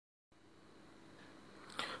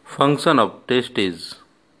Function of testes.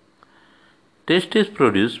 Testes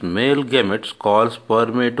produce male gametes called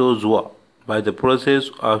spermatozoa by the process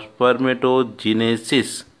of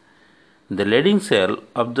spermatogenesis. The leading cell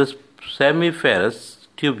of the seminiferous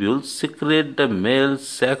tubules secrete the male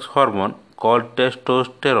sex hormone called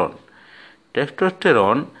testosterone.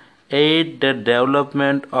 Testosterone aids the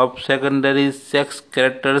development of secondary sex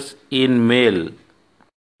characters in male.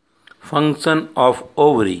 Function of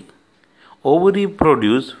ovary. Ovary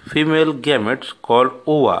produce female gametes called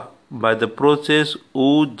ova by the process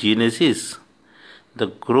oogenesis. The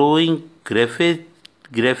growing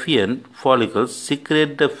Graafian follicles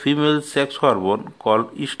secrete the female sex hormone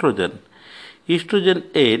called estrogen. Estrogen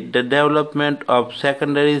aids the development of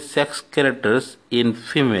secondary sex characters in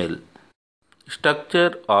female.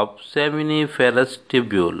 Structure of seminiferous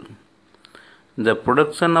tubule. The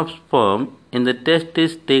production of sperm in the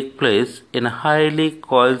testes takes place in a highly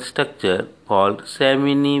coiled structure called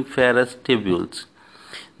seminiferous tubules.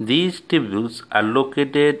 These tubules are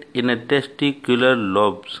located in a testicular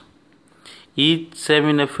lobes. Each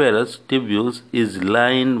seminiferous tubule is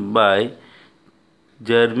lined by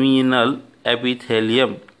germinal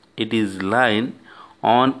epithelium. It is lined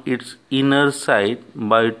on its inner side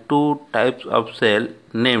by two types of cell,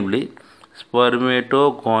 namely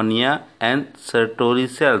spermatogonia and Sertoli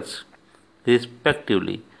cells,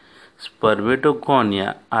 respectively.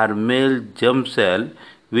 Spermatogonia are male germ cells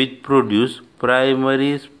which produce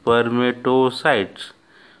primary spermatocytes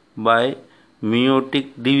by meiotic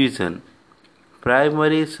division.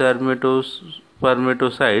 Primary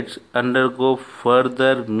spermatocytes undergo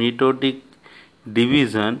further mitotic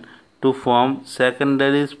division to form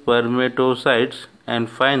secondary spermatocytes and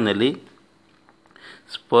finally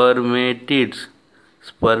spermatids.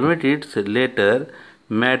 Spermatids later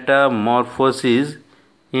metamorphose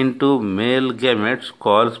into male gametes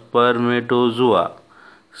called spermatozoa.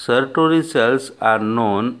 Sertoli cells are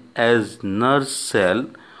known as nurse cells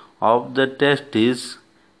of the testes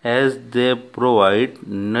as they provide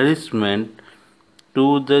nourishment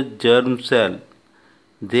to the germ cell.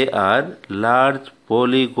 They are large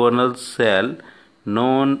polygonal cells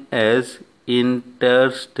known as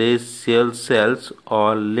interstitial cells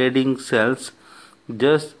or leading cells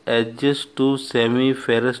just adjacent to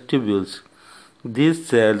seminiferous tubules. These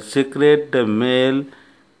cells secrete the male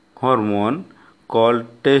hormone called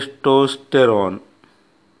testosterone.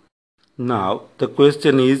 Now the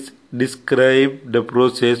question is, describe the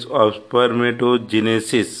process of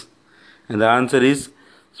spermatogenesis, and the answer is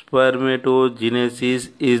spermatogenesis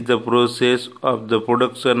is the process of the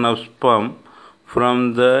production of sperm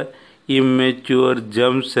from the immature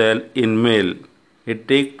germ cell in male. It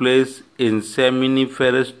takes place in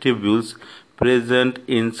seminiferous tubules present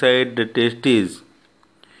inside the testes.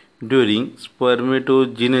 During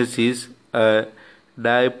spermatogenesis, a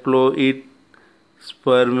diploid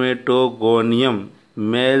spermatogonium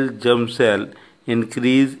male germ cell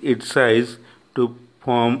increases its size to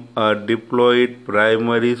form a diploid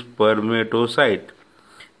primary spermatocyte.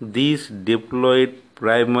 These diploid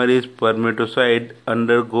primary spermatocytes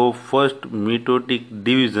undergo first mitotic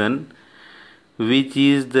division, which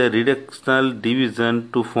is the reductional division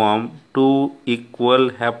to form two equal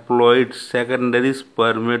haploid secondary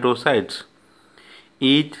spermatocytes.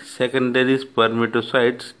 Each secondary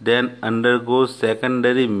spermatocyte then undergoes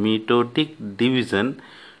secondary mitotic division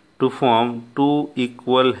to form two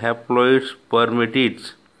equal haploid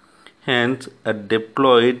spermatids. Hence, a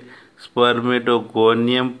diploid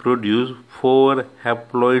spermatogonium produces four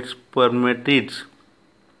haploid spermatids.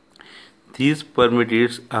 These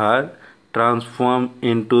spermatids are transformed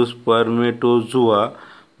into spermatozoa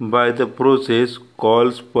by the process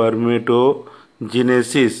called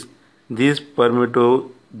spermatogenesis. This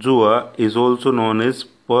spermatozoa is also known as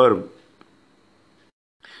sperm.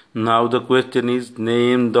 Now the question is,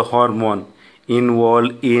 name the hormone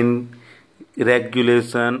involved in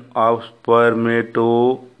regulation of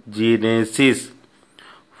spermatogenesis.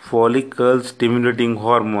 Follicle stimulating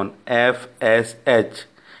hormone FSH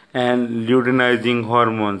and luteinizing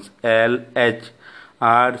hormones LH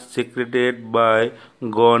are secreted by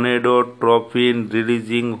gonadotropin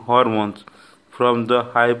releasing hormones from the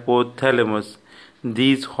hypothalamus.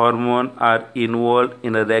 These hormones are involved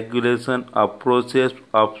in a regulation of process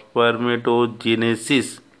of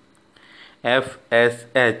spermatogenesis.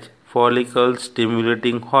 FSH, follicle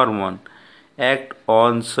stimulating hormone, act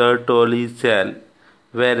on Sertoli cell,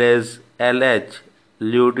 whereas LH,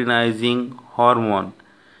 luteinizing hormone,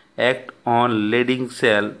 act on leading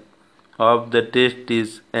cell of the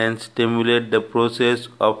testes and stimulate the process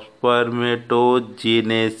of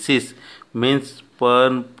spermatogenesis, means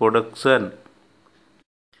sperm production.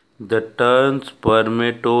 The term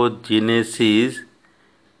spermatogenesis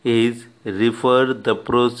is refer the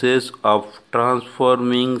process of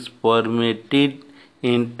transforming spermatid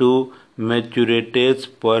into maturate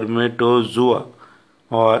spermatozoa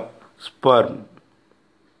or sperm.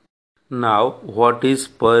 Now, what is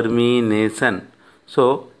spermination?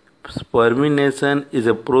 So, spermination is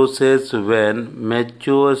a process when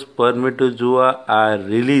mature spermatozoa are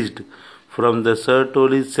released from the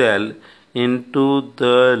Sertoli cell into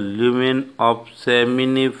the lumen of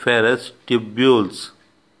seminiferous tubules.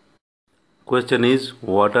 Question is,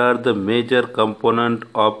 what are the major components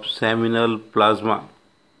of seminal plasma?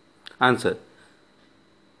 Answer.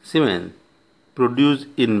 Semen produced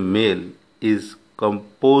in male is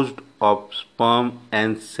composed of sperm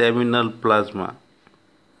and seminal plasma.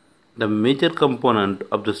 The major component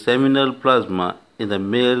of the seminal plasma in the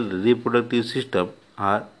male reproductive system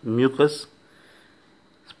are mucus,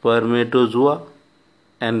 spermatozoa,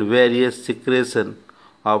 and various secretion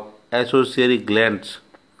of associatory glands.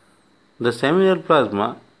 The seminal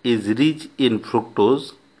plasma is rich in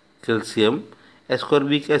fructose, calcium,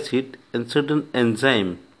 ascorbic acid, and certain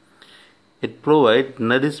enzymes. It provides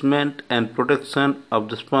nourishment and protection of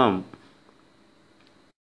the sperm.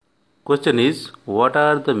 Question is, what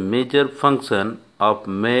are the major functions of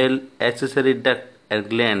male accessory duct and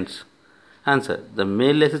glands? Answer. The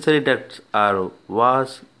male accessory ducts are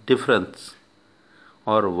vas deferens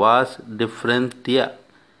or vas deferentia,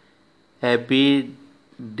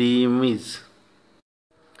 epididymis.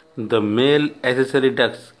 The male accessory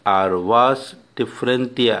ducts are vas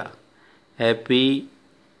deferentia,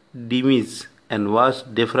 epididymis, and vas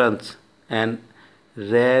deferens and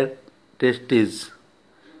rare testes.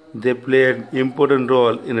 They play an important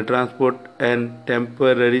role in the transport and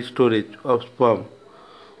temporary storage of sperm.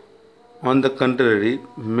 On the contrary,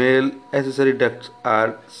 male accessory ducts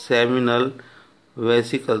are seminal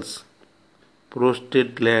vesicles,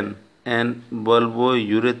 prostate gland, and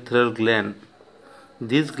bulbourethral gland.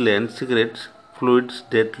 These glands secrete fluids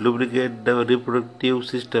that lubricate the reproductive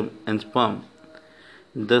system and sperm.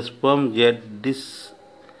 The sperm get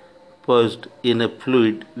dispersed in a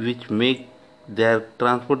fluid which makes their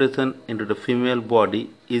transportation into the female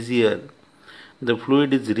body easier. The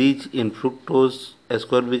fluid is rich in fructose,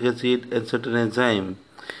 ascorbic acid, and certain enzymes.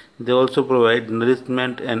 They also provide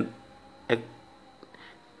nourishment and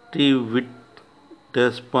activate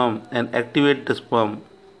the sperm.